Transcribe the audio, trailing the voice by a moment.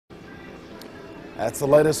That's the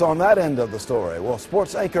latest on that end of the story. Well,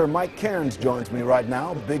 sports anchor Mike Cairns joins me right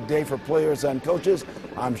now. Big day for players and coaches.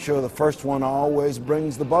 I'm sure the first one always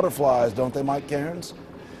brings the butterflies, don't they, Mike Cairns?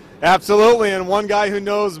 Absolutely, and one guy who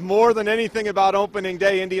knows more than anything about opening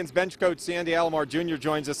day, Indians bench coach Sandy Alomar Jr.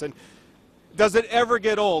 joins us. And does it ever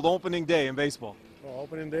get old, opening day in baseball? Well,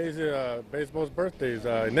 opening days, baseball's birthdays.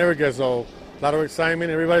 It never gets old. A lot of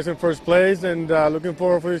excitement. Everybody's in first place and looking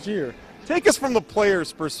forward for this year. Take us from the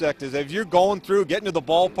player's perspective. If you're going through, getting to the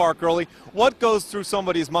ballpark early, what goes through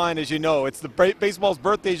somebody's mind as you know? It's the baseball's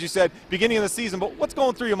birthday, as you said, beginning of the season, but what's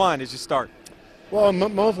going through your mind as you start? Well,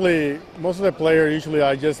 most of the players usually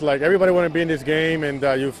are just like, everybody want to be in this game, and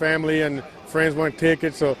your family and friends want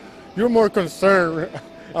tickets, so you're more concerned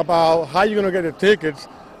about how you're going to get the tickets.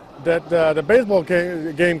 That the baseball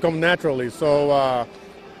game comes naturally, so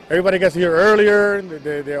everybody gets here earlier.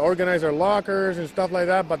 They organize their lockers and stuff like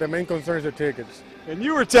that, but the main concern is the tickets. And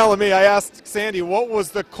you were telling me, I asked Sandy, what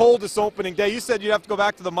was the coldest opening day? You said you'd have to go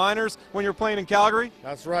back to the minors when you're playing in Calgary?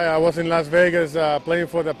 That's right. I was in Las Vegas playing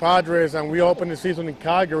for the Padres, and we opened the season in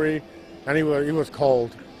Calgary, and it was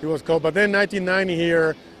cold. It was cold. But then 1990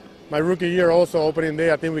 here, my rookie year, also opening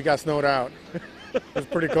day, I think we got snowed out. It was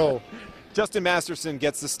pretty cold. Justin Masterson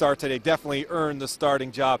gets the start today. Definitely earned the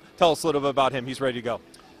starting job. Tell us a little bit about him. He's ready to go.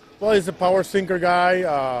 Well, he's a power sinker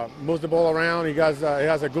guy, moves the ball around. He has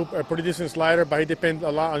a pretty decent slider, but he depends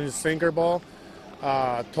a lot on his sinker ball.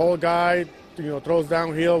 Tall guy, throws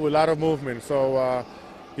downhill with a lot of movement. So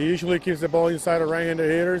he usually keeps the ball inside the right-handed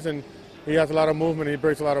hitters, and he has a lot of movement. He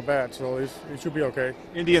breaks a lot of bats, so it should be okay.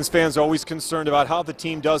 Indians fans are always concerned about how the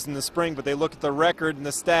team does in the spring, but they look at the record and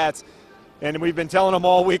the stats. And we've been telling them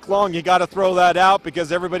all week long, you got to throw that out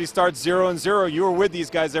because everybody starts 0-0. You were with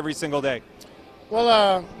these guys every single day.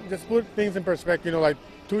 Well, just put things in perspective. Like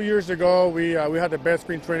 2 years ago, we had the best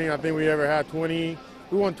spring training I think we ever had. We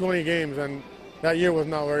won 20 games, and that year was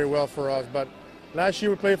not very well for us. But last year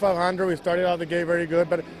we played 500. We started out the game very good.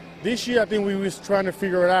 But this year I think we was trying to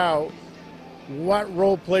figure out what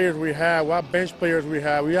role players we have, what bench players we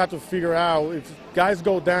have. We have to figure out if guys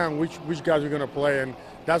go down, which guys are going to play. And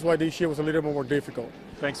that's why this year was a little bit more difficult.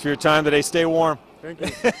 Thanks for your time today. Stay warm. Thank you.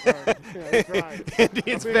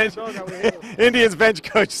 Indians bench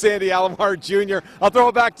coach Sandy Alomar Jr. I'll throw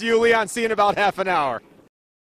it back to you, Leon. See you in about half an hour.